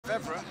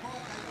Lefebvre.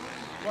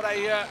 What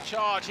a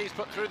charge he's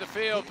put through the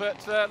field,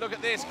 but look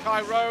at this,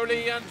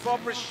 Cairoli and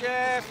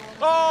Bobryshev.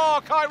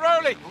 Oh,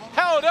 Cairoli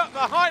held up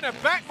behind a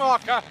back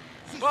marker.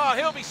 Well,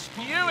 he'll be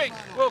spewing,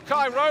 will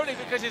Cairoli,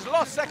 because he's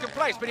lost second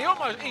place, but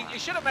he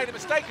should have made a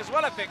mistake as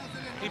well, I think.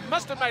 He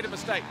must have made a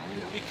mistake,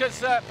 because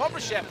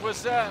Bobryshev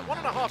was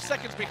 1.5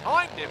 seconds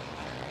behind him.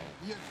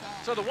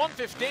 So the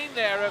 1:15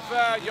 there of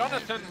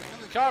Jonathan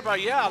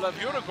Cairoli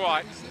of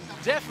Uruguay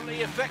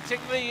definitely affecting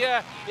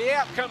the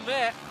outcome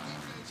there.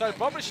 So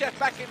Bobryshev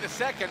back in the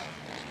second.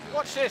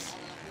 Watch this.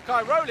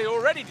 Cairoli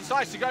already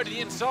decides to go to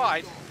the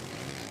inside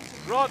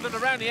rather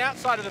than around the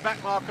outside of the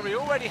back marker. He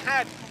already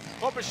had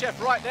Bobryshev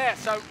right there.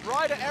 So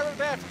rider error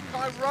there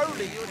from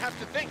Cairoli, you would have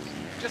to think.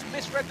 Just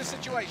misread the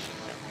situation.